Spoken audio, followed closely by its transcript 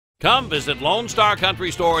Come visit Lone Star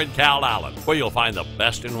Country Store in Calallen, where you'll find the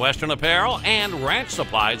best in Western apparel and ranch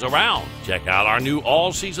supplies around. Check out our new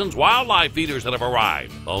all-seasons wildlife feeders that have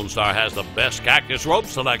arrived. Lone Star has the best cactus rope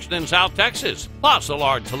selection in South Texas, plus a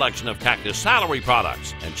large selection of cactus salary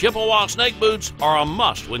products. And Chippewa snake boots are a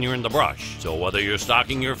must when you're in the brush. So whether you're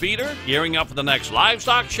stocking your feeder, gearing up for the next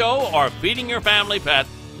livestock show, or feeding your family pet,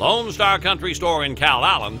 Lone Star Country Store in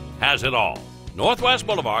Calallen has it all. Northwest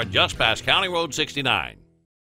Boulevard, just past County Road 69.